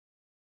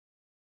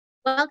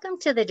Welcome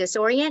to the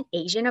DisOrient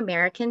Asian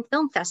American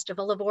Film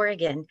Festival of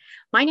Oregon.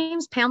 My name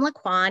is Pamela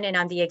Quan, and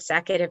I'm the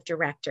executive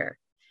director.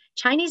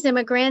 Chinese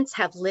immigrants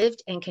have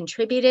lived and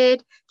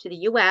contributed to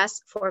the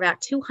US for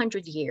about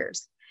 200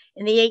 years.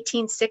 In the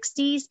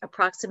 1860s,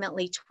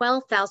 approximately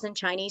 12,000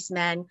 Chinese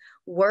men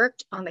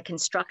worked on the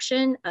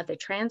construction of the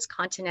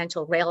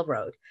Transcontinental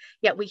Railroad,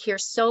 yet we hear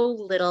so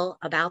little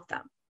about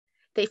them.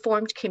 They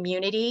formed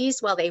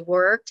communities while they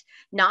worked,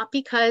 not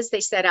because they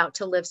set out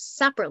to live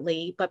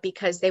separately, but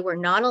because they were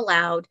not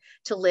allowed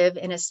to live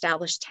in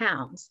established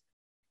towns.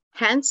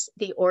 Hence,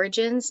 the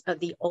origins of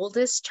the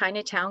oldest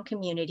Chinatown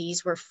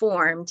communities were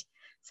formed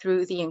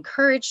through the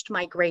encouraged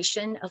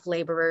migration of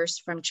laborers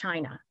from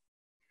China.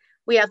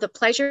 We have the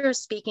pleasure of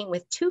speaking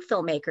with two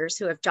filmmakers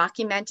who have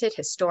documented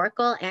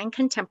historical and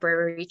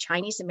contemporary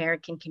Chinese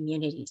American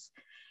communities.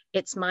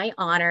 It's my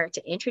honor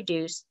to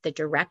introduce the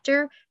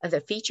director of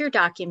the feature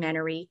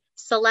documentary,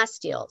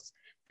 Celestials,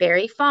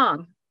 Barre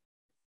Fong.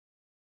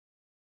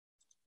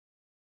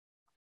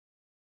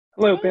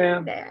 Hello,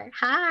 Pam. There.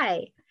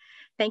 Hi.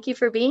 Thank you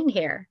for being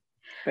here.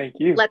 Thank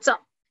you. Let's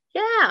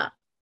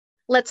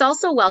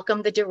also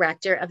welcome the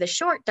director of the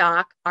short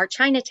doc, Our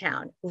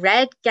Chinatown,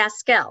 Red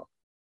Gaskell.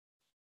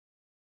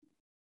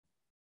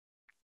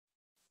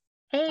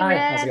 Hey, Hi, Red.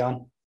 how's it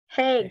going?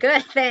 Hey,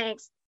 good,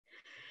 thanks.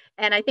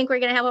 And I think we're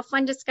going to have a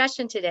fun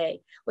discussion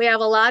today. We have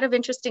a lot of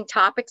interesting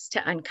topics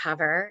to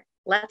uncover.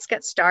 Let's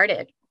get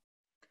started.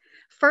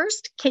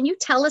 First, can you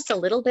tell us a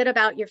little bit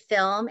about your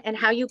film and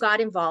how you got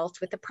involved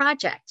with the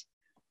project?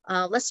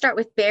 Let's start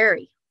with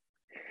Barre.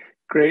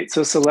 Great.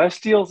 So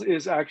Celestials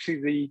is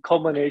actually the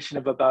culmination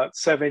of about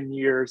 7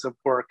 years of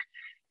work.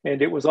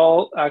 And it was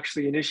all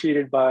actually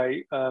initiated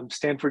by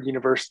Stanford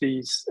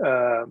University's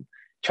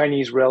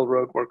Chinese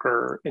Railroad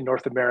Worker in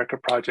North America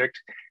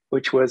project,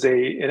 which was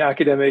an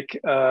academic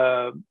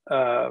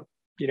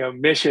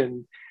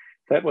mission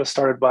that was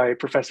started by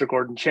Professor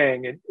Gordon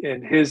Chang.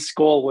 And his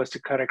goal was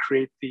to kind of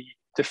create the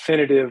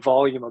definitive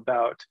volume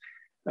about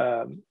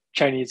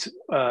Chinese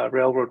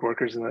railroad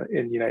workers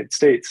in the United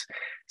States.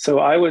 So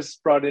I was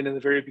brought in the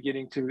very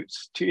beginning to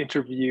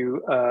interview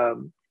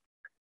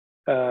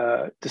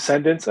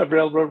descendants of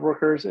railroad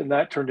workers, and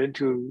that turned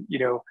into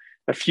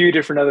a few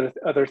different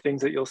other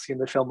things that you'll see in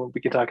the film and we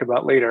can talk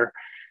about later.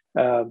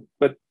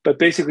 But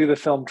basically the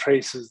film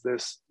traces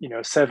this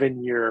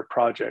 7-year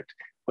project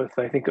with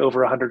I think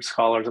over 100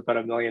 scholars, about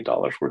 $1 million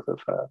worth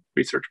of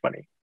research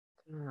money.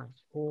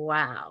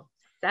 Wow,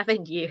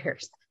 7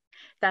 years.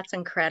 That's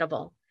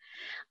incredible.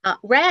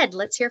 Red,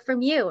 let's hear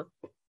from you.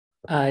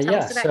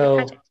 The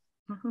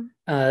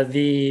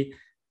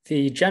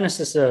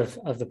genesis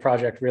of the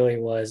project really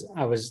was,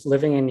 I was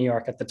living in New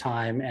York at the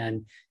time,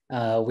 and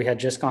we had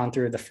just gone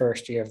through the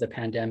first year of the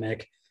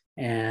pandemic,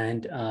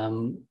 and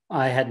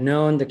I had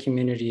known the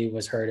community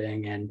was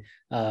hurting, and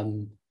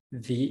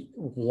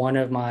one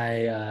of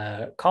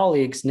my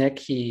colleagues, Nick,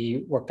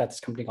 he worked at this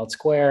company called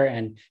Square,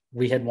 and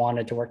we had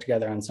wanted to work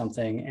together on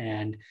something,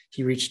 and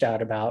he reached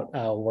out about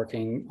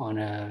working on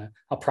a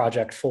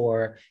project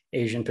for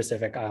Asian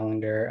Pacific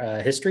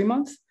Islander History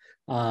Month.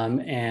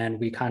 And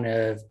we kind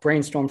of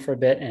brainstormed for a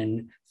bit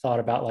and thought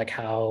about like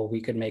how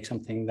we could make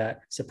something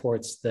that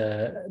supports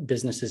the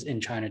businesses in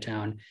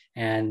Chinatown.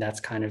 And that's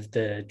kind of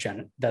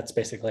that's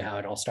basically how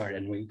it all started.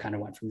 And we kind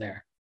of went from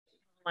there.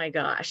 Oh my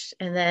gosh.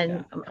 And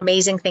then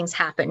amazing things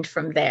happened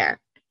from there.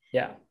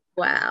 Yeah.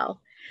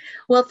 Wow.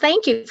 Well,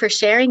 thank you for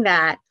sharing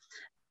that.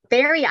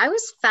 Barre, I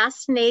was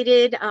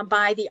fascinated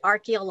by the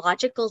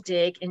archaeological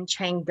dig in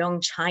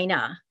Changdong,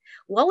 China.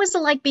 What was it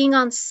like being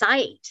on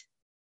site?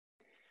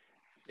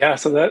 Yeah,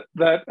 so that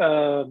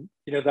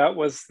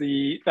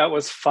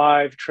was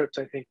 5 trips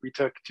I think we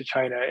took to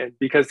China, and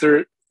because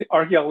the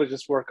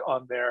archaeologists work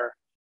on their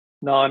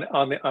on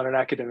an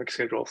academic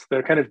schedule, so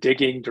they're kind of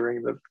digging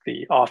during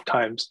the off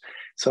times.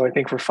 So I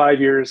think for 5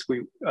 years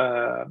we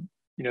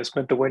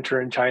spent the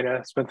winter in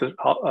China, spent the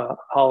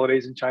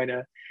holidays in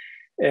China,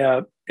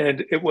 and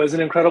it was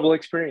an incredible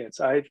experience.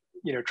 I've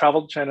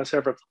traveled to China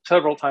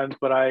several times,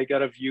 but I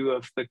got a view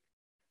of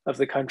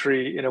the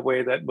country in a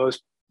way that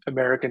most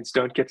Americans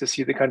don't get to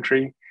see the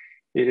country.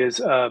 It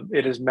is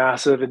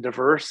massive and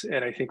diverse,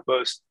 and I think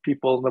most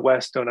people in the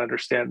West don't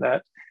understand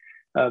that.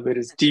 It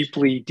is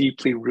deeply,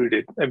 deeply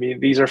rooted. I mean,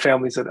 these are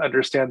families that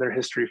understand their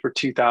history for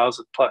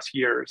 2,000 plus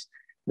years.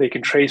 They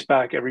can trace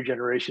back every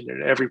generation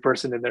and every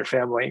person in their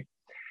family,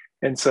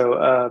 and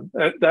so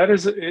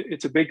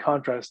it's a big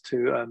contrast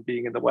to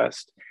being in the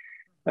West.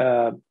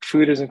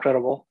 Food is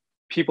incredible.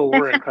 People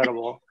were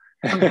incredible.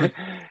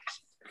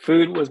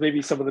 Food was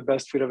maybe some of the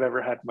best food I've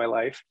ever had in my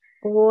life.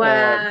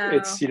 Wow.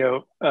 It's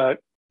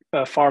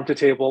farm to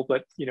table,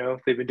 but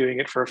they've been doing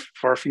it for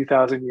a few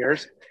thousand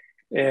years,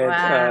 and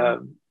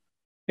wow.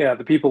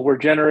 The people were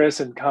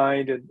generous and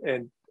kind,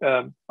 and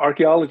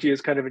archaeology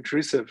is kind of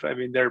intrusive. I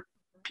mean, there are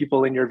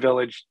people in your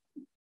village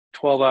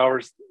 12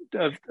 hours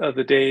of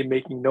the day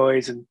making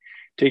noise and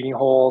digging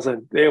holes,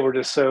 and they were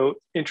just so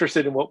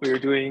interested in what we were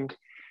doing,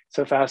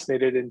 so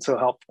fascinated and so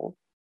helpful.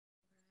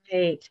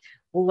 Right.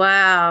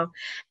 Wow.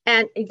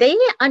 And they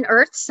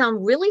unearthed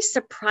some really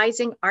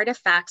surprising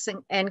artifacts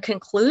and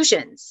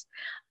conclusions.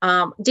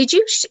 Did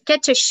you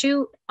get to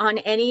shoot on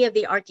any of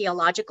the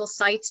archaeological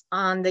sites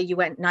on the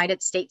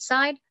United States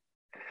side?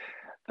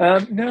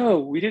 No,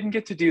 we didn't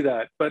get to do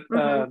that, but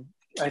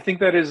I think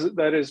that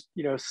is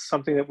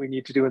something that we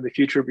need to do in the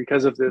future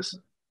because of this.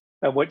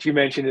 And what you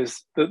mentioned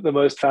is the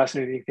most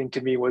fascinating thing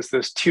to me was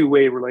this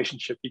two-way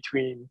relationship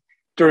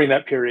during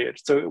that period.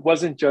 So it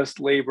wasn't just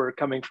labor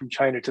coming from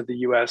China to the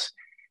US,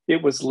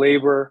 it was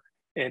labor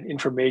and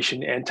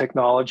information and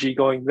technology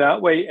going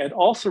that way and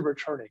also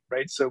returning,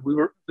 right? So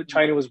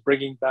China was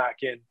bringing back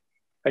in,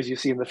 as you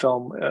see in the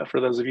film, for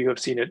those of you who have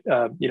seen it,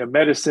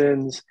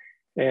 medicines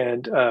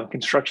and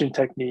construction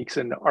techniques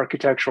and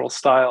architectural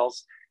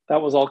styles.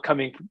 That was all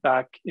coming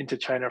back into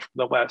China from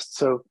the West.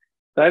 So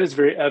that is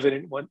very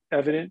evident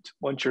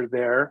once you're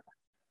there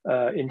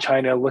in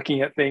China,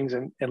 looking at things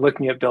and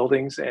looking at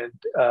buildings and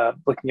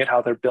looking at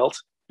how they're built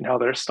and how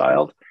they're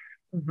styled.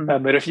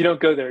 But if you don't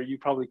go there, you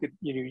probably could,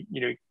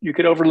 you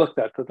could overlook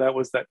that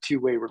was that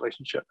two-way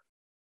relationship.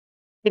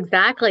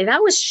 Exactly.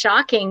 That was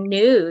shocking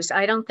news.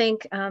 I don't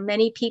think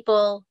many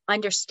people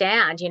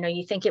understand.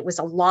 You think it was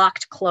a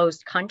locked,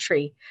 closed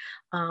country.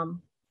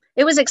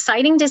 It was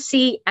exciting to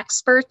see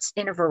experts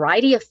in a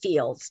variety of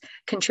fields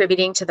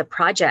contributing to the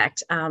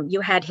project.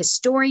 You had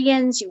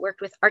historians, you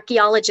worked with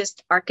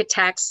archaeologists,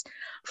 architects,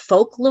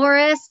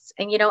 folklorists,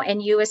 and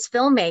you as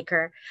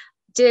filmmaker.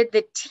 Did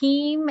the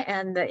team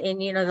and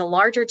the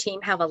larger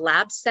team have a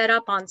lab set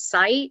up on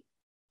site?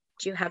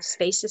 Do you have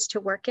spaces to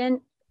work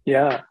in?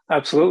 Yeah,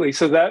 absolutely.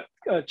 So that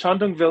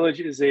Chandong village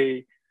is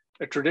a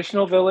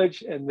traditional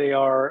village, and they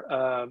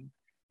are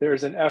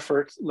there's an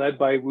effort led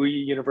by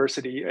Wuyi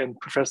University and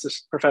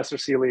Professor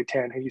Celia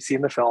Tan, who you see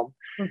in the film,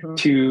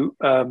 to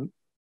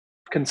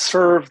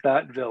conserve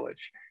that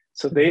village.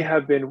 So they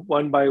have been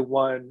one by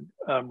one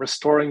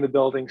restoring the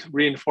buildings,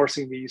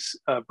 reinforcing these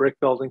brick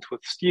buildings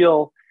with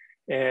steel,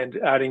 and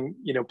adding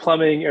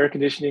plumbing, air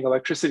conditioning,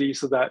 electricity,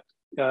 so that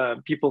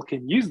people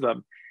can use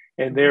them.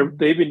 And they've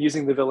been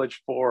using the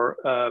village for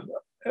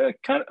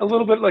kind of a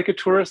little bit like a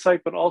tourist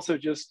site, but also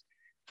just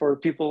for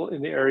people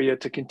in the area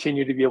to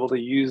continue to be able to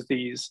use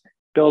these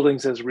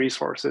buildings as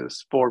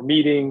resources for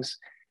meetings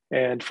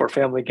and for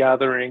family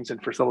gatherings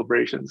and for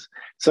celebrations.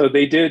 So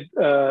they did,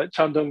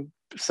 Chandong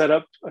set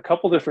up a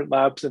couple different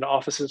labs and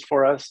offices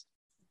for us.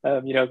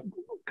 A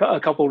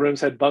couple rooms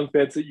had bunk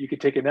beds that you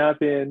could take a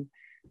nap in.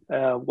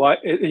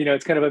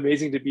 It's kind of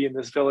amazing to be in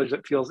this village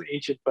that feels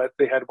ancient, but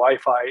they had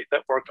Wi-Fi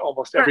that worked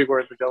almost everywhere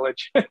in the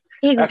village.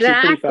 Exactly.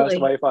 Actually pretty fast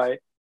Wi-Fi.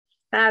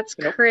 That's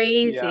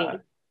crazy. Yeah.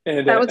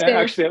 And that was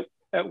actually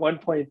at one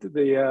point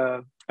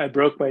I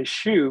broke my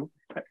shoe,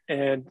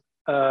 and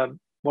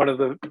one of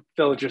the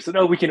villagers said,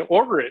 "Oh, we can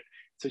order it."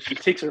 So she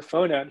takes her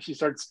phone out and she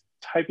starts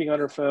typing on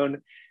her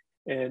phone,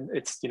 and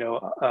it's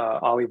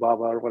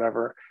Alibaba or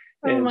whatever.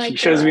 And she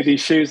shows me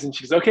these shoes, and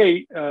she's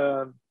okay.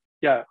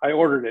 Yeah, I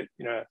ordered it.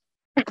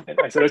 And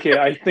I said, okay,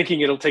 I'm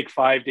thinking it'll take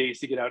 5 days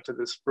to get out to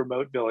this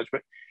remote village,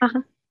 but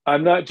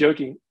I'm not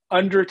joking.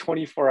 Under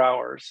 24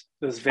 hours,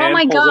 this van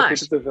pulls up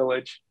into the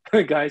village.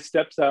 The guy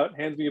steps out,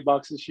 hands me a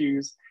box of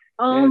shoes,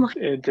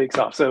 and takes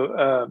off.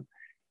 So,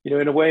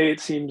 in a way, it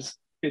seems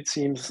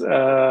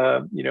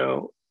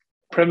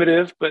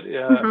primitive, but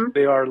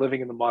they are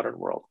living in the modern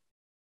world.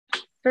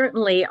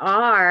 Certainly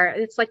are.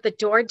 It's like the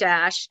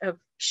DoorDash of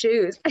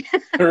shoes.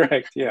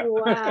 Correct. Yeah.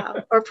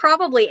 Wow. Or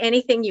probably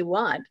anything you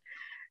want.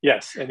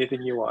 Yes,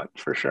 anything you want,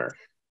 for sure.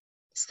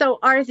 So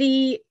are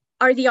the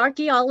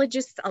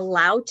archaeologists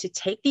allowed to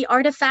take the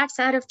artifacts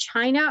out of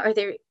China? Are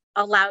they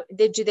allowed?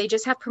 Do they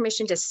just have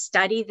permission to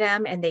study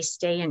them and they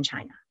stay in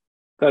China?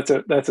 That's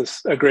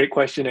a great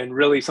question, and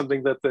really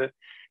something that the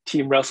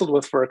team wrestled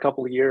with for a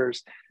couple of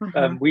years.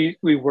 We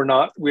are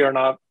not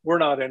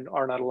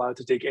allowed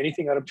to take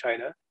anything out of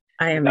China.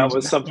 That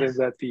was something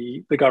that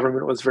the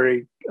government was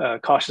very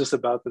cautious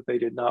about, that they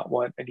did not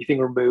want anything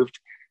removed.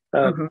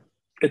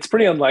 It's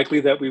pretty unlikely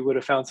that we would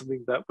have found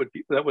something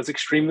that was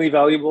extremely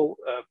valuable,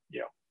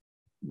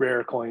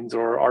 rare coins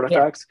or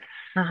artifacts.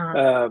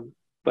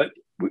 But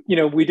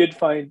we did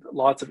find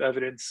lots of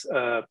evidence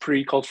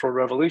pre-Cultural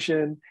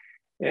Revolution,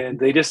 and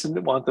they just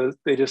didn't want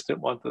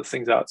those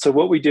things out. So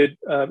what we did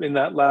in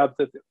that lab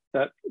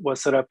that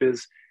was set up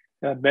is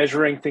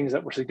measuring things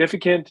that were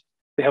significant.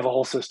 They have a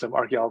whole system.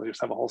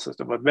 Archaeologists have a whole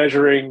system of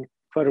measuring,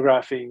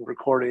 photographing,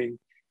 recording,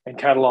 and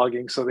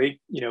cataloging. So they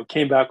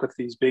came back with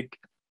these big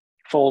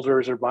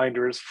folders or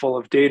binders full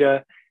of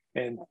data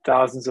and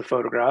thousands of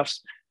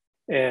photographs,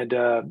 and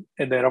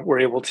then we're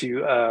able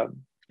to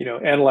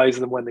analyze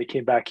them when they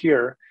came back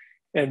here.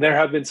 And there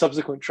have been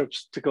subsequent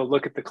trips to go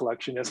look at the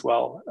collection as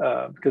well,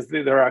 because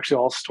they're actually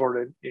all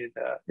stored in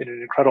an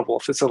incredible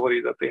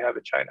facility that they have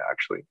in China,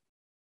 actually.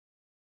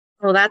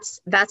 Well,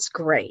 that's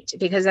great,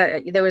 because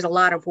there was a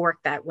lot of work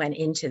that went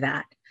into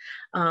that.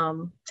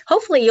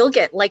 Hopefully you'll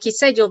get, like you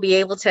said, you'll be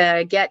able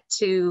to get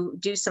to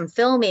do some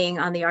filming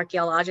on the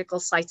archaeological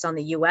sites on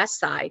the US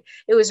side.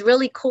 It was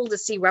really cool to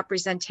see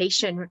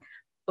representation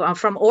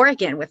from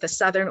Oregon with a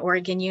Southern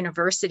Oregon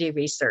University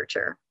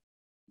researcher.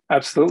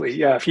 Absolutely.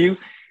 Yeah.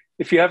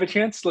 If you have a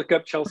chance, look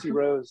up Chelsea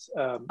Rose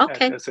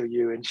Okay. at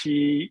SOU, and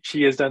she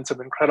has done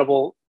some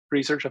incredible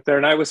research up there.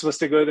 And I was supposed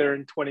to go there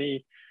in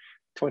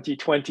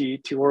 2020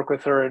 to work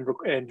with her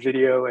and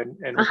video and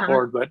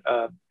record, but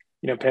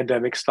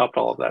pandemic stopped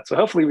all of that. So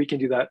hopefully we can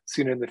do that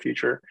soon in the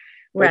future.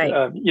 Right.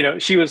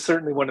 But she was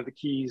certainly one of the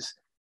keys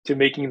to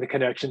making the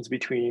connections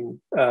between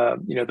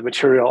the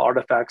material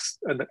artifacts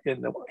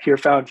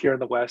found here in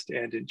the West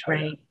and in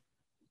China. Right.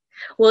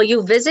 Well,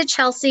 you visit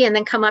Chelsea and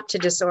then come up to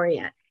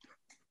DisOrient.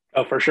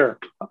 Oh, for sure.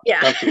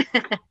 Yeah.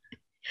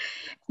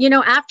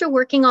 After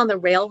working on the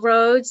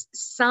railroads,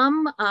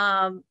 some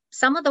of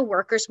the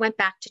workers went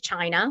back to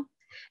China,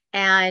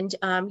 and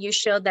you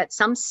showed that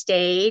some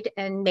stayed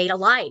and made a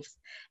life.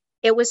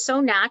 It was so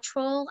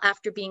natural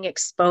after being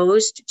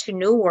exposed to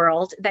New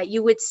World that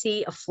you would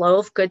see a flow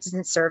of goods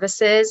and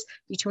services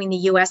between the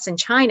US and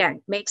China.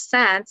 It makes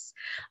sense.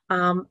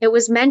 It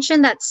was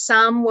mentioned that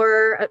some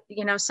were,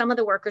 some of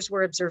the workers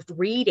were observed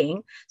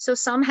reading. So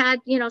some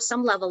had,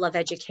 some level of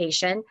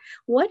education.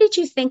 What did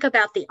you think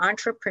about the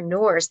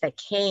entrepreneurs that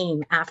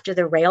came after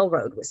the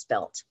railroad was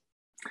built?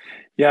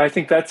 Yeah, I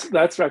think that's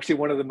actually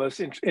one of the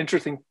most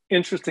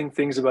interesting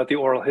things about the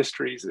oral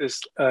histories is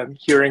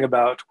hearing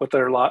about what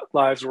their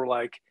lives were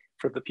like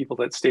for the people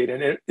that stayed.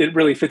 And it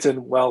really fits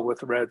in well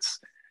with Red's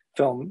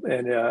film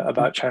and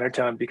about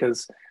Chinatown,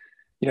 because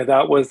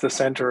that was the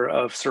center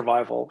of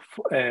survival.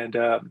 And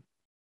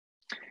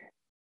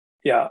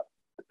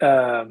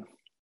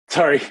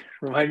sorry,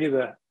 remind me of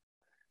the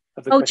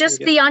just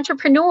again. The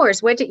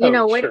entrepreneurs. What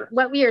Sure.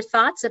 What were your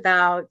thoughts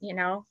about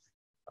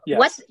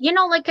Yes.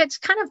 It's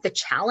kind of the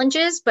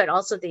challenges, but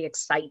also the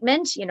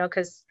excitement,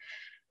 because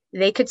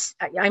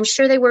I'm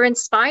sure they were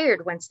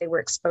inspired once they were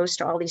exposed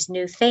to all these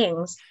new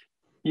things.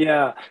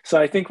 Yeah.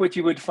 So I think what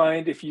you would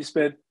find if you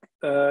spent,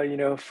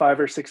 5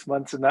 or 6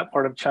 months in that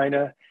part of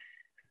China,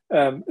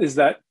 is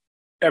that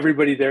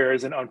everybody there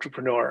is an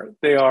entrepreneur.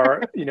 They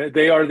are,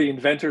 they are the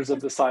inventors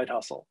of the side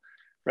hustle,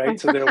 right?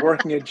 So they're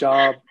working a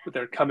job,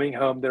 they're coming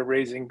home, they're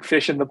raising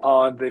fish in the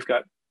pond, they've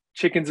got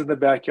chickens in the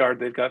backyard,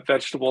 they've got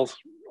vegetables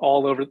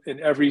all over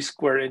in every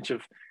square inch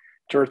of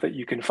dirt that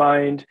you can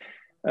find.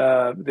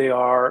 They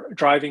are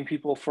driving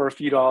people for a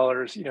few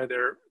dollars.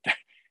 The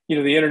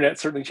internet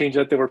certainly changed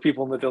that. There were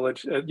people in the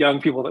village,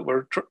 young people that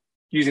were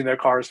using their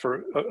cars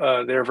for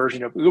their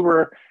version of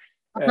Uber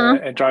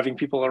and driving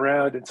people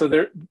around. And so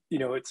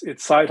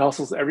it's side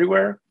hustles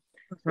everywhere,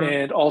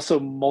 and also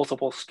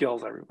multiple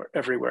skills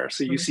everywhere.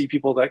 So you see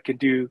people that can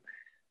do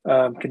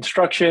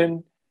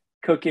construction,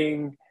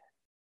 cooking,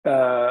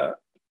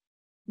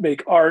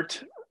 make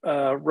art,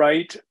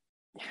 write.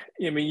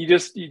 I mean, you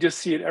just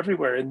see it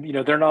everywhere, and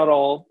they're not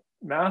all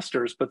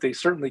masters, but they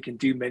certainly can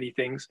do many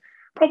things.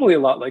 Probably a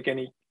lot like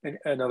any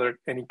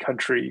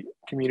country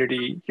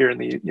community here in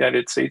the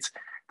United States.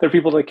 There are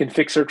people that can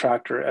fix their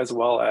tractor as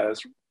well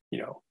as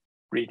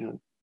read and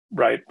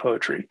write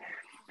poetry.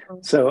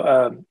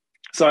 So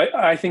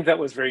I think that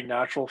was very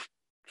natural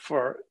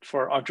for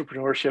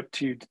entrepreneurship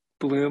to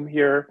bloom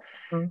here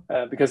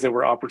because there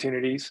were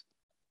opportunities.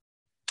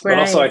 But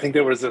also, I think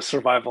there was a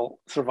survival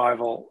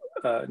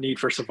need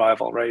for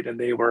survival, right? And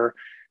they were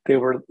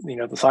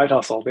the side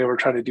hustle. They were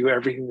trying to do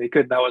everything they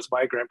could. And that was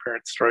my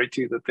grandparents' story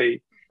too. That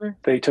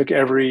they took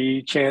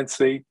every chance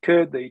they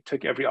could. They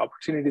took every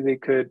opportunity they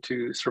could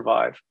to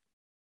survive.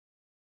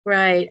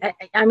 Right.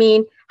 I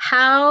mean,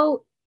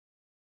 how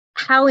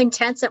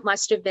intense it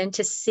must have been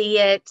to see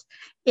it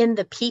in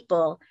the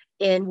people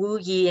in Wu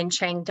Yi and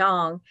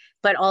Changdong,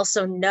 but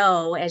also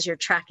know, as you're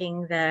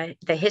tracking the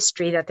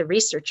history that the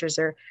researchers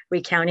are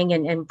recounting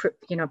and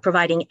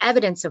providing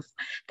evidence of,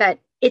 that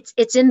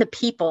it's in the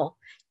people.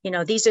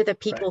 These are the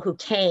people who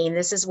came.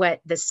 This is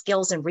what the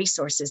skills and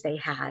resources they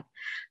had.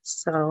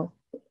 So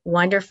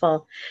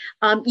wonderful.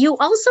 You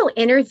also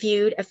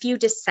interviewed a few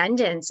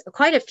descendants,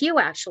 quite a few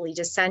actually,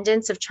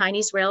 descendants of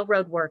Chinese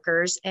railroad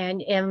workers,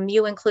 and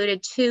you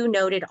included 2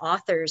 noted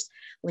authors,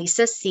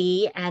 Lisa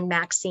C. and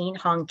Maxine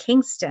Hong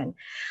Kingston.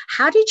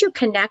 How did you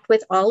connect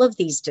with all of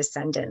these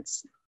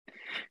descendants?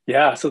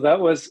 Yeah, so that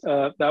was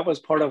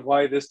part of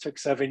why this took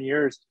 7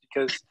 years,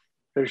 because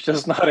there's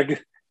just not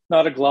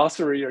a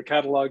glossary or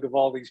catalog of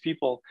all these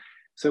people.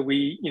 So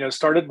we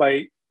started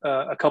by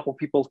a couple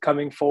people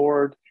coming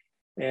forward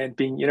and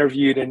being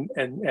interviewed, and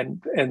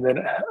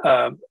then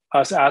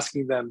us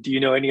asking them, do you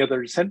know any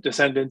other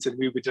descendants? And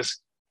it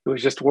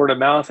was just word of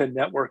mouth and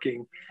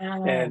networking.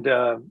 And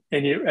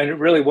it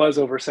really was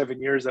over 7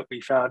 years that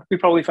we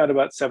probably found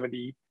about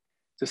 70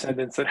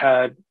 descendants that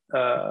had,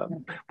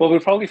 we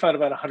probably found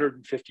about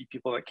 150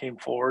 people that came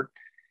forward.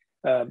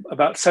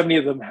 About 70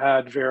 of them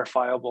had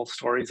verifiable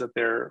stories that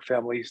their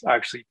families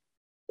actually,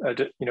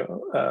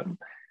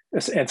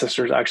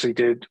 ancestors actually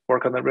did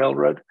work on the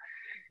railroad.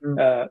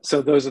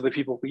 So those are the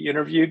people we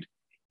interviewed.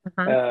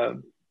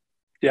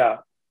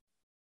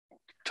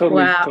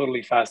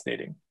 Totally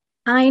fascinating.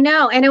 I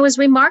know, and it was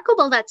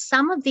remarkable that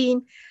some of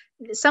the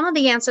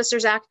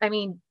ancestors,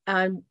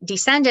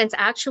 descendants,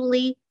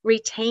 actually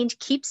retained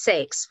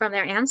keepsakes from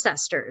their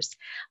ancestors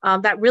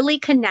that really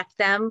connect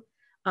them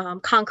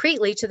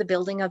concretely to the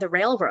building of the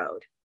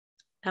railroad.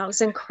 That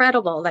was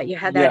incredible that you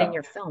had that in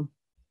your film.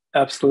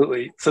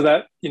 Absolutely. So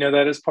that,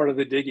 that is part of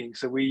the digging.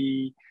 So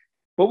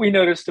what we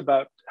noticed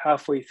about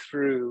halfway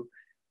through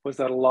was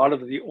that a lot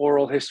of the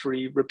oral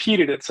history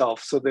repeated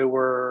itself. So there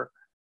were,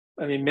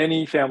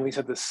 many families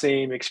had the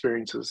same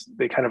experiences.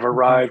 They kind of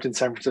arrived in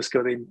San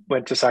Francisco, they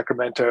went to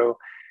Sacramento,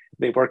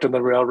 they worked on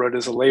the railroad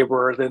as a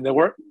laborer. Then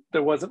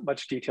there wasn't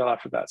much detail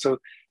after that. So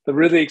the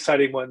really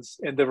exciting ones,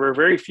 and there were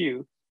very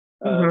few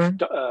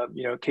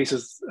of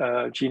cases.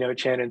 Gino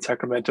Chen in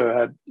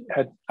Sacramento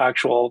had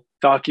actual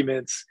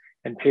documents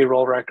and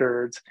payroll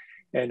records,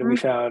 and we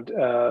found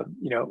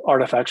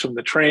artifacts from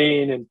the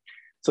train, and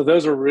so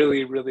those are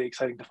really, really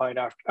exciting to find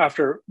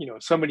after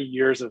so many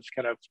years of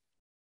kind of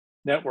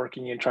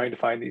networking and trying to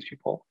find these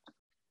people.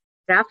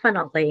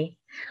 Definitely.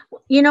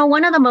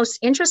 One of the most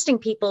interesting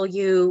people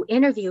you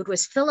interviewed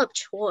was Philip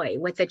Choi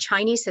with the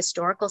Chinese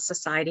Historical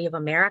Society of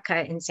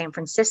America in San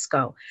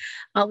Francisco.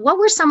 What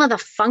were some of the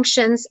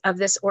functions of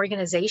this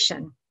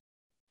organization?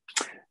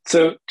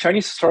 So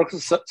Chinese Historical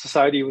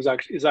Society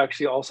is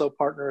actually also a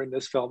partner in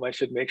this film. I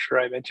should make sure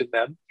I mention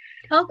them.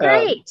 Oh,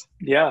 great.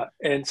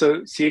 And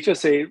so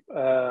CHSA,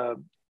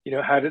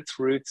 had its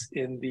roots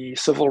in the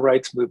civil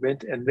rights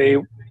movement, and they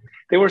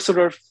were sort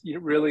of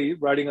really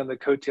riding on the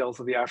coattails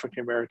of the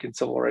African American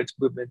civil rights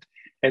movement,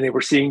 and they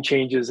were seeing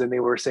changes, and they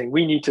were saying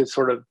we need to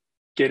sort of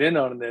get in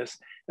on this,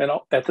 and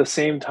at the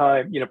same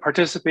time,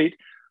 participate,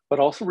 but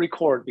also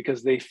record,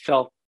 because they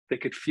felt they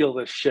could feel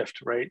the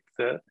shift, right?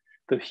 The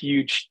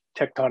huge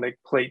tectonic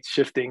plates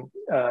shifting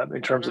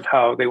in terms of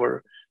how they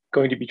were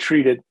going to be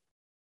treated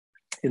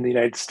in the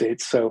United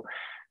States. So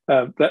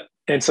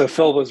so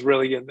Phil was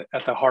really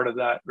at the heart of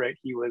that, right?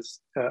 He was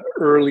an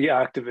early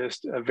activist,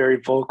 very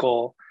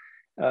vocal.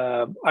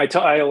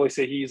 I always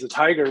say he's a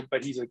tiger,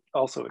 but he's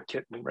also a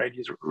kitten, right?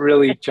 He's a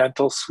really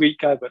gentle, sweet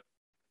guy,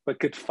 but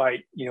could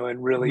fight,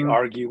 and really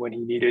argue when he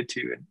needed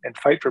to, and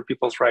fight for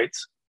people's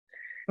rights.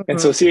 And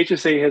so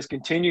CHSA has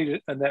continued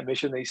on that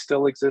mission. They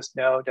still exist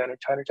now down in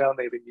Chinatown.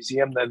 They have a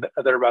museum that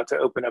they're about to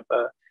open up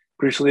a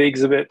Bruce Lee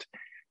exhibit.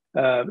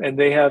 And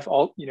they have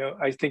all,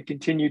 I think,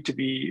 continued to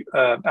be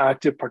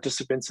active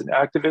participants in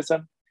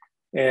activism,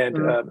 and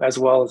as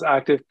well as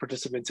active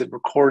participants in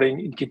recording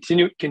and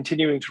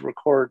continuing to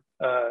record,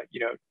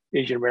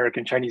 Asian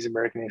American, Chinese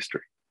American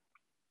history.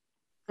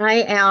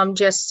 I am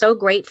just so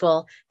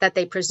grateful that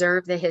they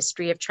preserve the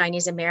history of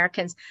Chinese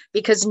Americans,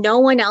 because no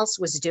one else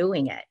was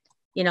doing it.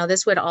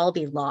 This would all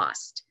be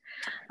lost.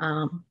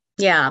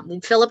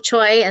 Philip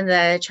Choi and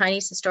the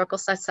Chinese Historical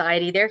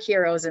Society, they're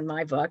heroes in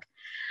my book.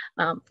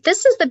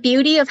 This is the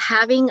beauty of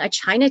having a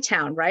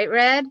Chinatown, right,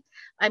 Red?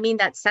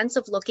 That sense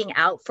of looking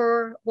out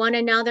for one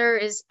another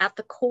is at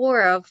the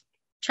core of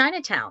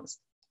Chinatowns.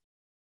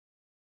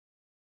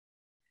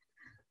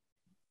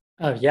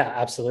 Oh, yeah,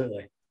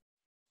 absolutely.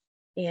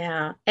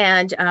 Yeah,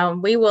 and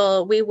we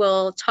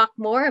will talk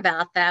more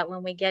about that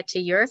when we get to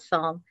your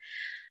film.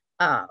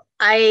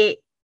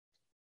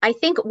 I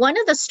think one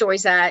of the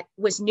stories that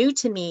was new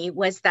to me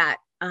was that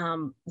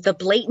the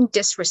blatant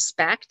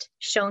disrespect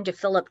shown to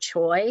Philip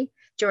Choi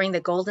during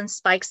the Golden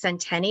Spike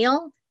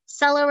Centennial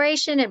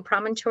celebration in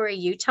Promontory,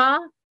 Utah.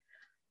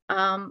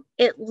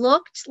 It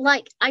looked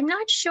like, I'm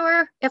not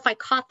sure if I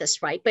caught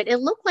this right, but it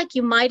looked like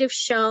you might have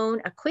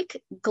shown a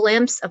quick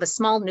glimpse of a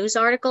small news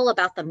article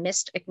about the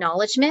missed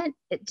acknowledgement.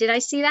 Did I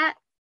see that?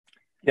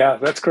 Yeah,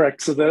 that's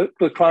correct. So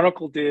the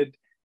Chronicle did,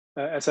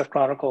 SF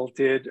Chronicle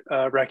did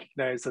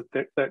recognize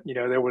that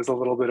there was a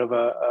little bit of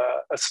a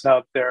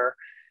snub there,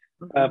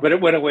 but it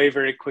went away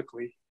very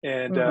quickly,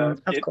 and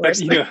of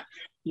course.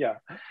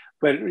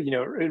 but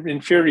it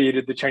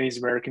infuriated the Chinese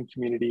American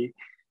community,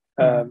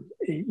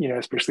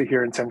 especially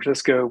here in San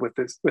Francisco with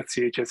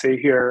CHSA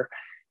here,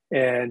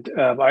 and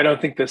I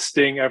don't think the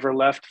sting ever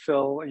left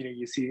Phil.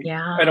 You see,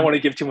 I don't want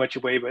to give too much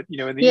away, but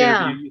in the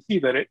interview you see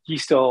that he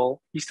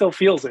still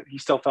feels it. He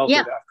still felt it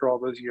after all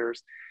those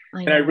years.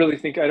 And I really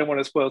think, I don't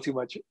want to spoil too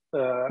much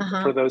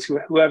for those who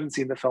haven't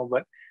seen the film,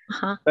 but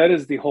that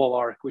is the whole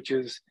arc, which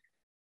is,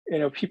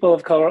 people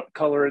of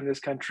color in this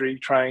country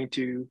trying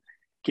to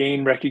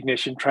gain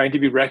recognition, trying to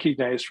be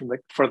recognized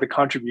for the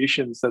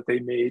contributions that they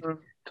made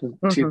to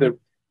the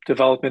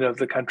development of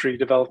the country,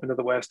 development of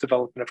the West,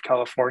 development of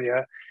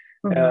California,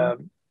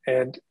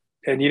 and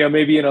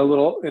maybe in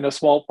a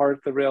small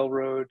part, the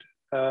railroad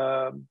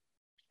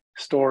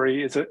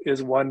story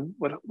is one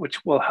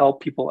which will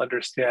help people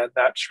understand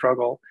that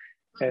struggle,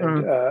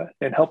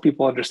 and help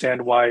people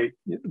understand why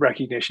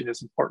recognition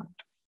is important.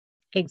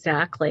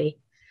 Exactly.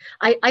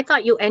 I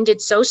thought you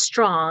ended so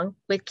strong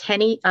with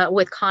Connie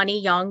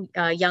Young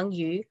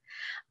Yu.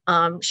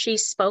 She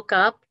spoke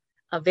up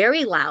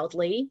very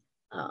loudly,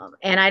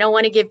 and I don't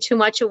want to give too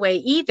much away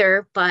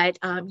either, but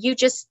you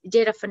just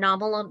did a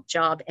phenomenal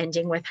job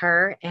ending with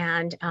her,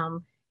 and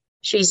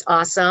she's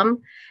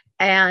awesome.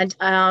 And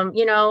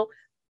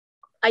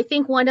I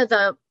think one of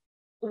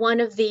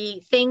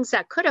the things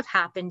that could have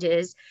happened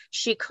is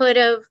she could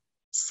have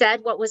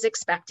said what was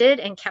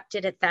expected and kept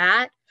it at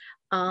that.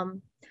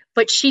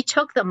 but she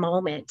took the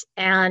moment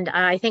and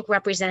I think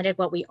represented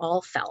what we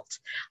all felt.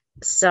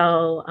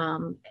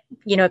 So,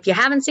 if you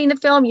haven't seen the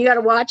film, you got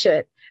to watch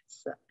it.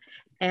 So,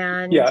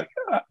 and yeah,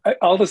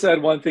 I'll just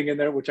add one thing in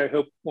there, which I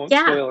hope won't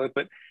spoil it,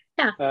 but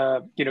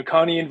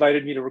Connie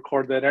invited me to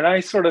record that, and I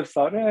sort of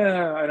thought,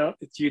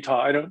 it's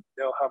Utah. I don't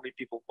know how many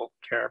people will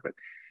care, but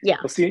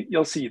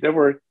you'll see. There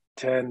were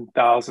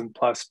 10,000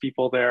 plus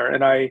people there,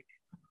 and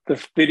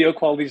the video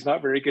quality is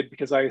not very good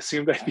because I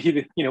assumed I'd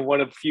be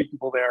one of the few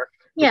people there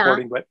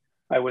recording, but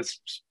I was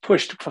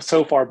pushed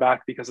so far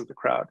back because of the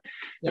crowd,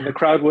 and the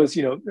crowd was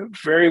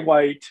very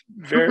white,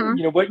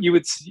 very what you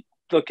would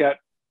look at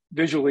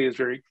visually is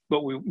very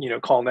what we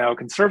call now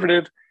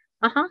conservative.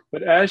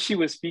 But as she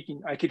was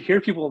speaking, I could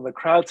hear people in the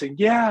crowd saying,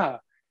 "Yeah,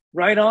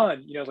 right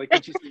on." Like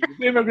when she's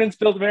immigrants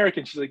build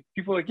America. She's like,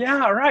 people are like,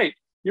 "Yeah, right,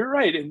 you're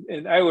right."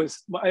 And I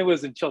was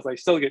in chills. I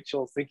still get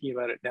chills thinking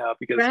about it now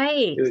because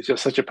it was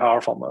just such a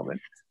powerful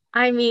moment.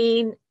 I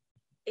mean,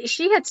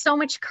 she had so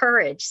much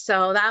courage.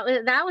 So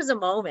that was a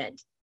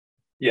moment.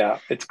 Yeah,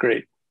 it's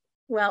great.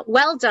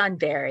 Well done,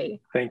 Barre.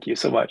 Thank you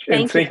so much.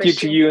 And thank you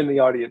to you and the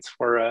audience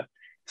for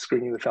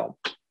screening the film.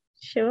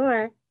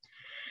 Sure.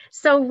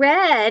 So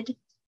Red,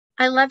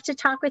 I love to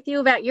talk with you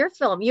about your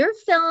film. Your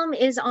film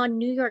is on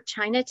New York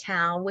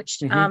Chinatown, which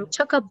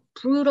took a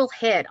brutal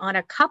hit on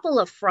a couple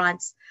of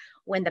fronts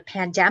when the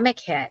pandemic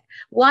hit.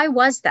 Why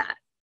was that?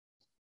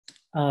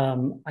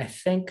 I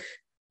think,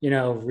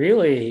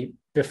 really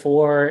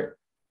before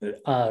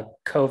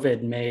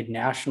COVID made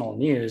national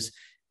news,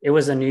 it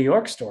was a New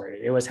York story.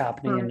 It was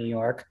happening in New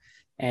York.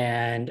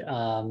 And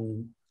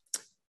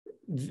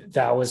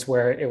that was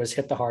where it was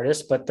hit the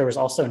hardest. But there was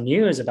also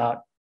news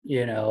about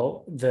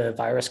the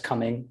virus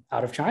coming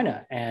out of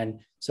China. And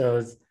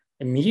so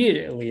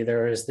immediately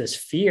there was this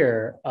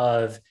fear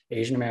of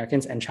Asian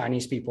Americans and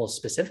Chinese people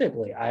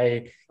specifically.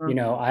 I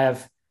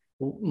have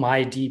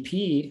my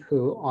DP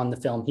who on the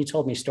film, he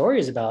told me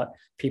stories about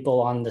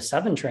people on the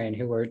 7 train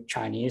who were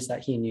Chinese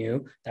that he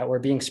knew that were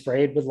being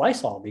sprayed with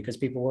Lysol because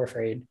people were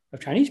afraid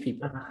of Chinese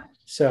people.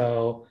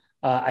 So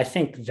I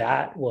think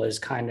that was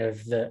kind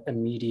of the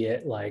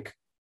immediate,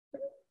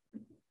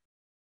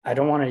 I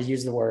don't want to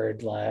use the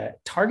word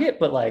target,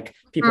 but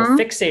people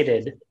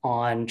fixated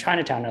on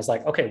Chinatown. I was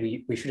like,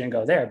 okay, we shouldn't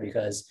go there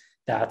because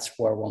that's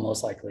where we'll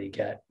most likely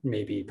get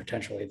maybe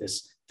potentially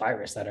this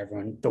virus that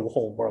the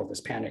whole world is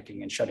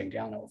panicking and shutting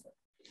down over.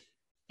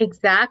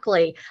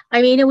 Exactly.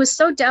 I mean, it was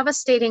so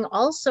devastating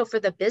also for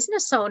the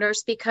business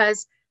owners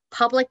because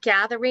public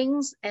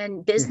gatherings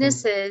and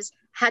businesses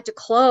had to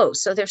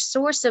close. So their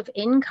source of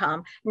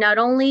income, not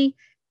only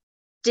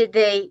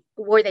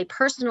were they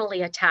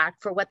personally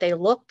attacked for what they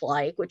looked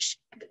like, which,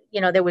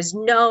 there was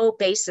no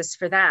basis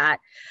for that.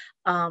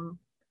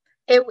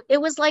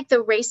 It was like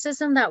the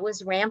racism that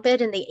was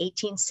rampant in the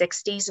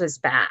 1860s was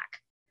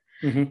back.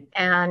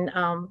 And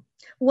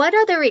what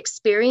other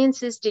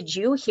experiences did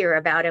you hear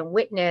about and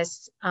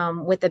witness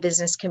with the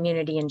business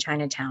community in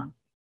Chinatown?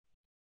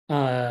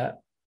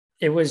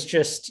 It was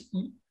just,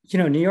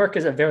 New York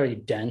is a very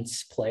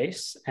dense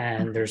place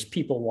and there's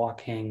people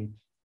walking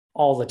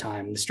all the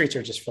time. The streets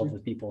are just filled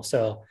with people.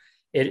 So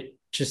it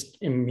just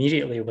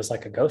immediately was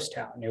like a ghost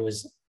town. It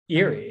was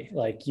eerie.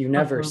 You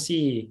never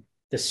see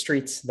the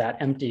streets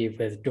that empty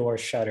with doors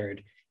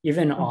shuttered,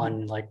 even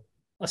on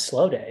a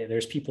slow day.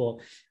 There's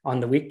people on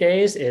the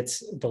weekdays,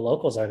 the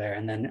locals are there.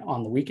 And then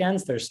on the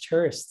weekends, there's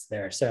tourists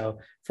there. So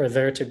for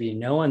there to be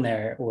no one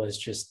there was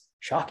just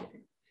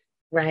shocking.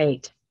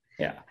 Right.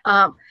 Yeah.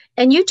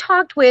 And you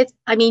talked with,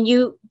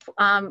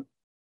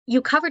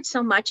 you covered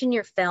so much in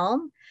your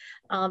film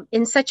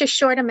in such a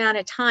short amount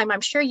of time.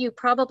 I'm sure you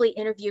probably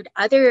interviewed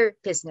other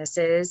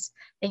businesses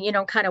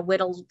and, kind of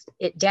whittled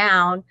it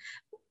down.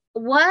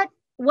 What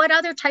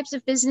other types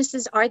of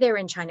businesses are there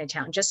in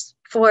Chinatown?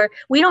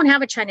 We don't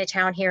have a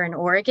Chinatown here in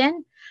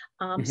Oregon.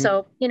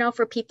 So,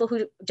 for people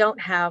who don't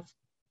have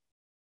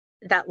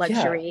that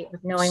luxury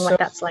of knowing what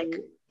that's like.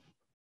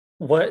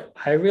 What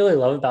I really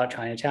love about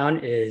Chinatown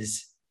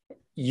is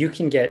you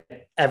can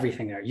get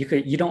everything there.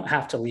 You don't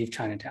have to leave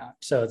Chinatown.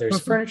 So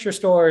there's furniture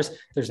stores,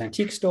 there's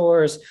antique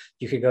stores.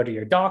 You could go to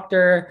your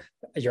doctor,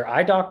 your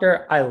eye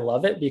doctor. I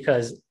love it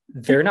because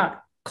they're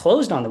not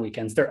closed on the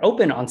weekends. They're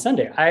open on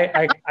Sunday.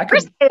 Of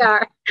course they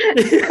are.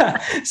 Yeah.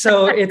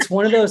 So it's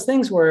one of those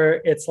things where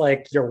it's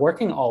like you're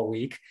working all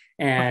week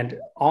and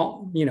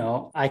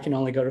I can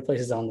only go to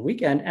places on the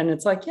weekend. And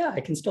it's like, yeah, I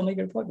can still make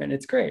an appointment.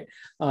 It's great.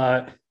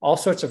 All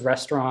sorts of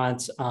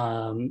restaurants,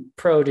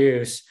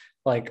 produce,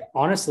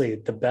 honestly,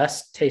 the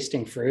best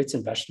tasting fruits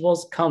and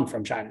vegetables come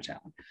from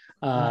Chinatown.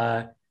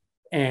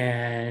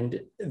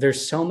 And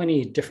there's so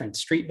many different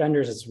street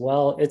vendors as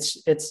well.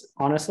 It's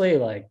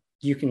honestly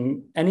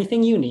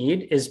anything you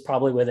need is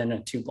probably within a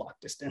 2-block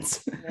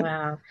distance.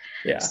 Wow.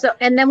 Yeah. So,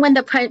 and then when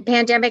the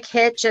pandemic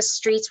hit, just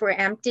streets were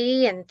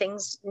empty and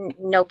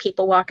no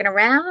people walking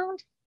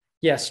around.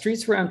 Yeah,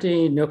 streets were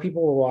empty. No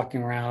people were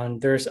walking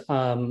around. There's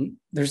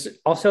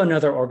also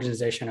another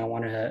organization I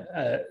want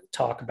to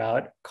talk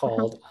about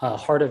called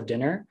Heart of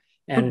Dinner.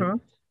 And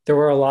there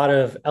were a lot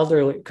of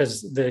elderly,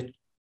 because the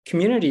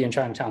community in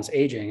Chinatown's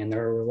aging, and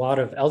there were a lot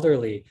of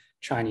elderly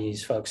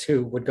Chinese folks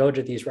who would go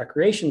to these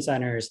recreation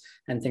centers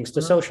and things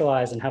to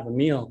socialize and have a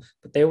meal,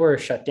 but they were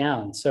shut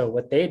down. So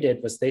what they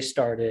did was they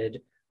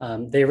started,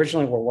 they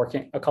originally were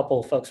working, a couple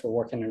of folks were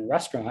working in a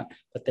restaurant,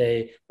 but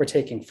they were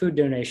taking food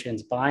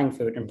donations, buying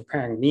food and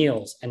preparing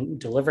meals and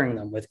delivering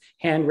them with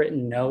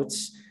handwritten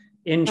notes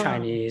in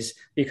Chinese,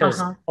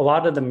 because a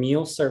lot of the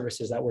meal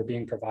services that were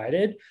being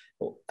provided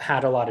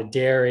had a lot of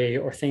dairy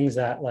or things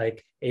that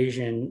like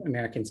Asian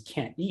Americans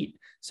can't eat.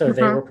 So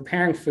they were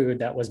preparing food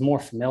that was more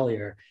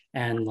familiar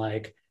and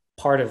like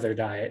part of their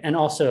diet, and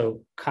also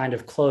kind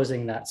of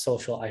closing that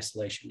social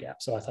isolation gap.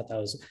 So I thought that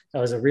was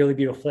a really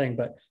beautiful thing.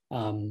 But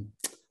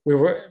we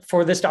were,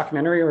 for this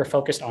documentary, we were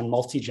focused on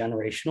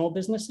multi-generational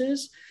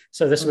businesses.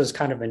 So this was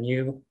kind of a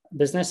new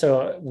business.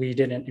 So we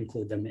didn't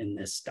include them in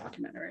this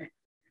documentary.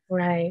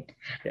 Right.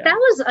 Yeah. That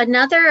was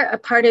another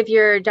part of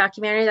your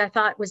documentary that I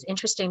thought was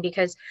interesting,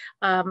 because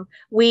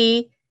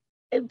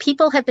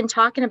people have been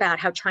talking about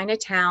how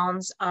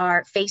Chinatowns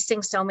are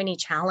facing so many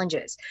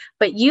challenges,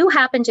 but you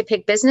happen to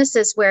pick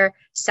businesses where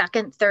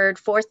second, third,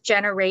 fourth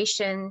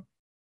generation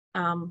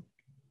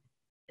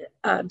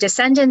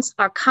descendants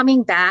are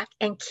coming back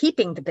and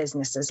keeping the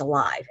businesses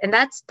alive. And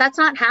that's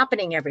not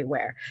happening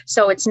everywhere.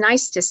 So it's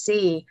nice to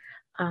see.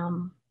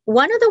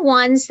 One of the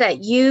ones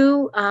that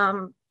you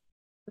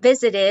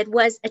visited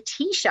was a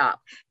tea shop,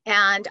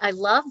 and I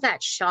love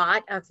that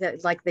shot of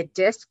the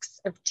discs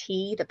of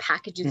tea, the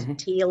packages of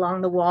tea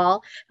along the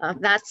wall.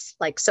 That's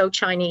like so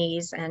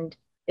Chinese, and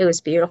it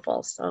was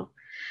beautiful. So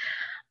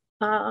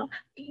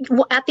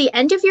at the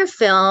end of your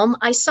film,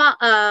 I saw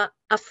a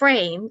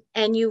frame,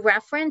 and you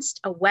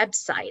referenced a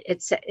website.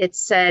 It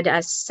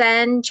said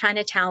Send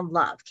Chinatown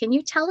Love. Can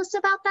you tell us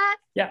about that?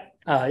 Yeah.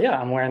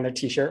 I'm wearing their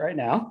t-shirt right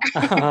now.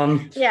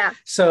 Yeah.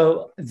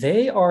 So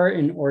they are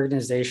an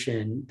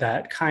organization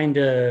that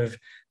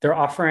they're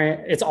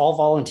offering, it's all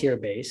volunteer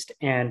based.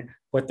 And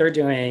what they're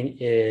doing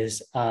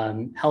is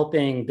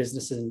helping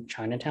businesses in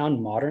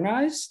Chinatown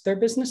modernize their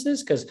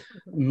businesses, because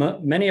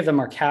many of them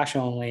are cash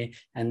only,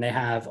 and they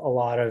have a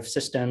lot of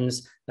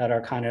systems that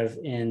are kind of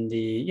in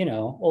the,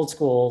 old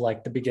school,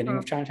 like the beginning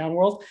of Chinatown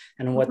world.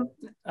 And what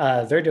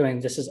they're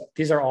doing,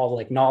 these are all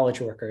like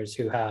knowledge workers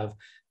who have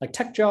like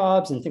tech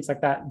jobs and things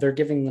like that. They're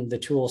giving them the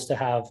tools to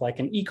have like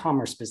an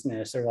e-commerce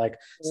business, or like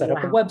set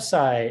up a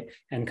website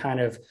and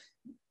kind of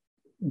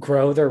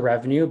grow their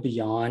revenue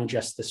beyond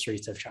just the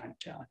streets of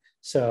Chinatown.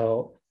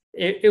 So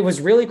it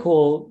was really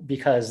cool,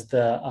 because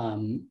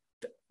the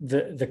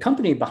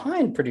company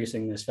behind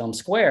producing this film,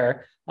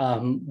 Square,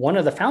 one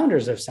of the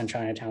founders of Send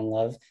Chinatown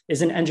Love,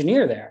 is an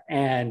engineer there.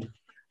 And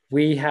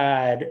we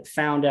had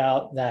found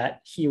out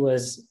that he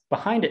was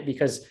behind it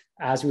because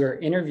as we were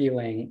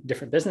interviewing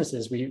different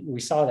businesses, we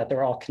saw that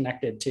they're all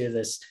connected to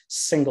this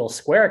single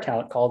Square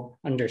account called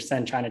under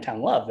Send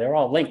Chinatown Love. They're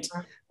all linked,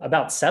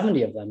 about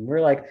 70 of them.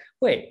 We're like,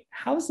 wait,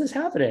 how is this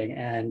happening?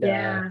 And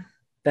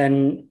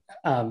then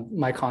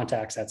my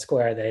contacts at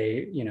Square,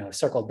 they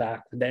circled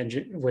back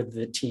with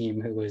the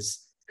team who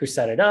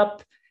set it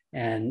up,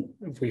 and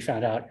we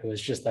found out it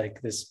was just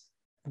like this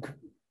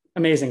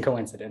amazing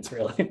coincidence,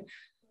 really.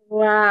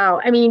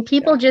 Wow. I mean,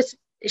 people just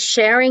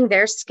sharing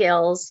their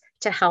skills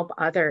to help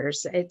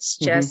others. It's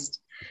just,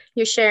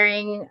 you're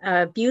sharing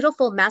a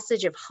beautiful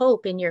message of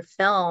hope in your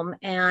film,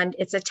 and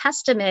it's a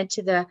testament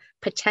to the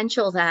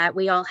potential that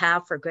we all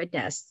have for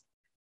goodness.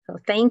 So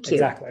thank you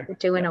for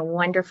doing a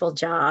wonderful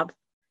job.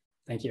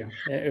 Thank you.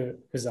 It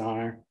was an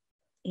honor.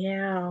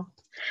 Yeah.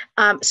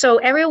 So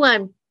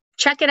everyone,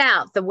 check it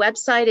out. The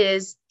website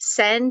is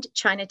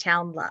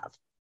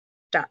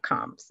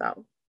sendchinatownlove.com.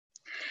 So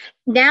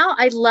now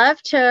I'd love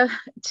to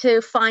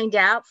find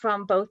out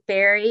from both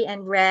Barre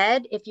and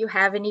Red if you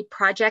have any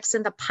projects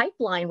in the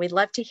pipeline. We'd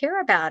love to hear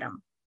about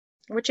them.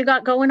 What you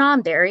got going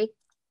on, Barre?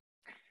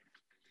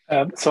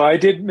 So I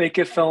did make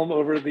a film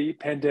over the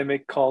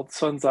pandemic called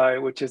Sunzai,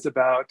 which is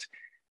about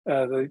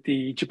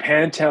the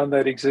Japantown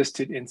that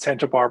existed in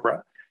Santa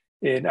Barbara,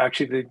 in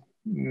actually the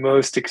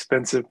most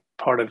expensive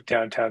part of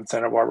downtown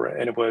Santa Barbara.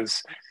 And it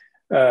was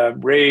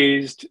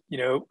raised,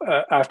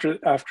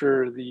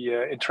 after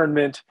the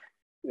internment.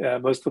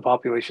 Most of the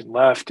population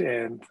left,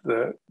 and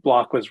the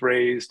block was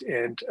raised,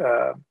 and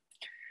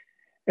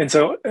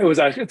so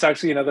it's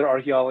actually another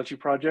archaeology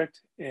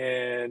project,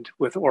 and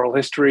with oral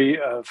history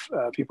of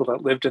people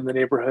that lived in the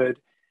neighborhood.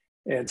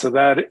 And so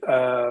that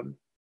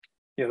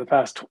the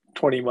past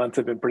 20 months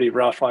have been pretty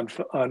rough for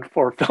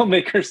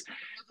filmmakers,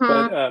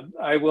 but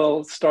I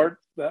will start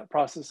that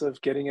process of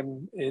getting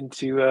them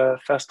into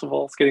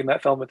festivals, getting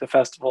that film into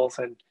festivals,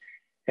 and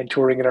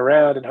touring it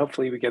around, and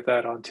hopefully we get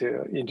that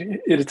onto.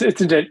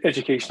 It's an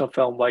educational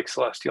film like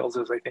Celestials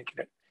is. I think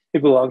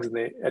it belongs in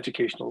the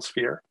educational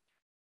sphere.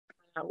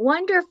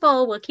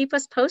 Wonderful. Well, keep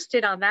us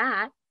posted on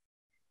that.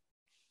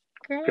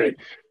 Great.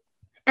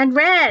 And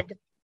Red,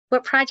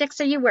 what projects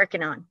are you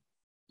working on?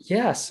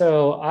 Yeah,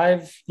 so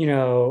I've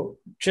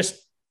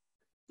just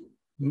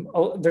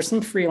Oh, there's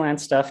some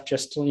freelance stuff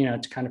just to,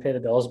 to kind of pay the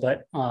bills.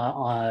 But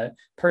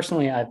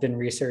personally, I've been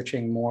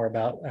researching more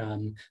about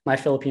my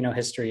Filipino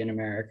history in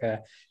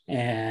America.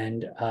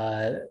 And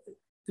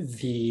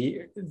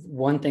the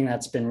one thing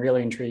that's been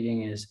really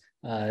intriguing is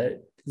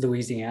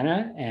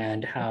Louisiana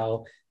and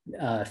how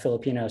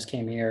Filipinos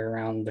came here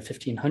around the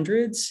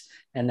 1500s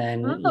and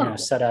then,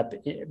 set up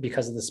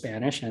because of the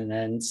Spanish and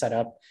then set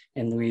up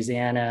in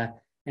Louisiana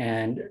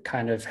and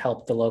kind of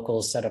help the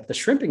locals set up the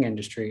shrimping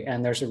industry.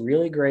 And there's a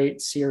really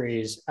great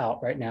series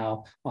out right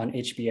now on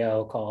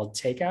HBO called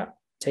Takeout.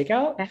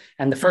 Okay.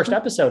 And the first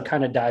episode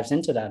kind of dives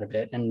into that a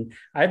bit. And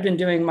I've been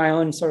doing my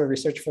own sort of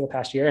research for the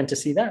past year. And to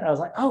see that, I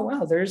was like, oh,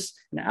 wow, there's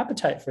an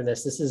appetite for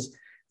this. This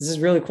is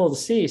really cool to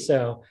see.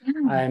 So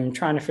I'm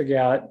trying to figure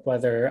out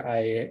whether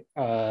I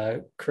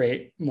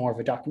create more of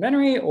a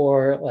documentary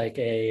or like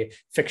a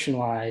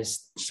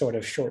fictionalized sort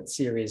of short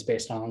series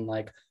based on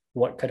like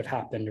what could have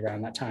happened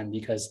around that time,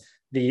 because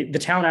the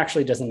town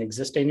actually doesn't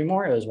exist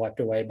anymore. It was wiped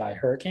away by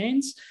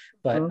hurricanes,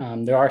 but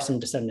there are some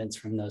descendants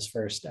from those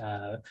first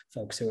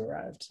folks who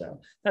arrived. So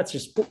that's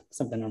just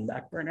something on the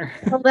back burner.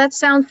 Well, that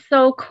sounds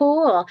so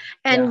cool.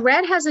 And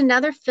Red has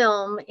another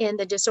film in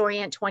the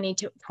DisOrient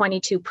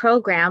 2022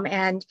 program.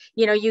 And,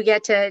 you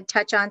get to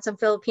touch on some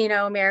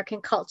Filipino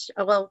American culture,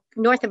 well,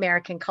 North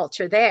American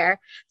culture there.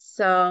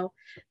 So,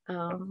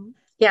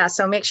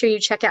 so make sure you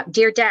check out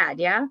Dear Dad.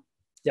 Yeah.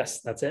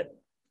 Yes, that's it.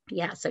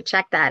 Yeah, so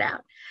check that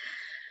out.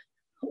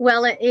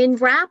 Well, in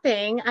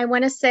wrapping, I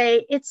want to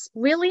say it's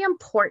really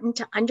important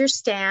to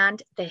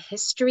understand the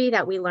history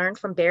that we learned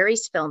from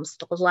Barre's films,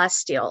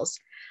 Celestials.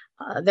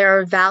 There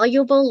are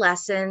valuable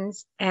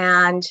lessons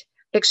and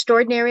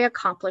extraordinary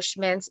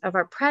accomplishments of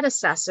our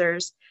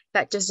predecessors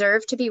that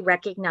deserve to be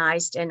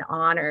recognized and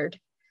honored.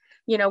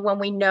 When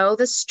we know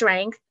the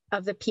strength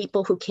of the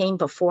people who came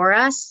before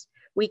us,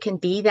 we can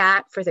be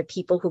that for the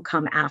people who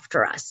come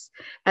after us,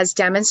 as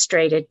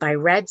demonstrated by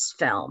Red's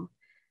film,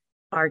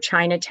 Our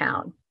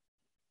Chinatown.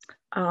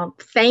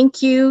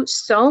 Thank you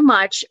so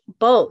much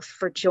both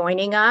for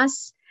joining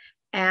us.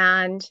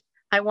 And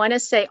I want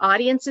to say,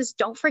 audiences,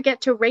 don't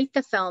forget to rate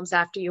the films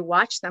after you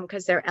watch them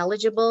because they're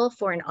eligible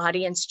for an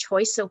Audience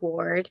Choice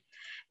Award.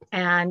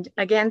 And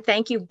again,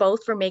 thank you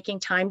both for making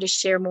time to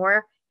share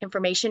more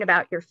information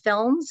about your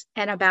films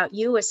and about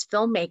you as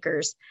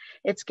filmmakers.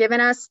 It's given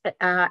us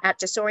at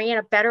DisOrient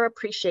a better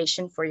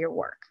appreciation for your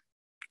work.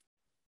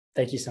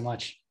 Thank you so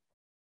much.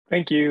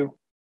 Thank you.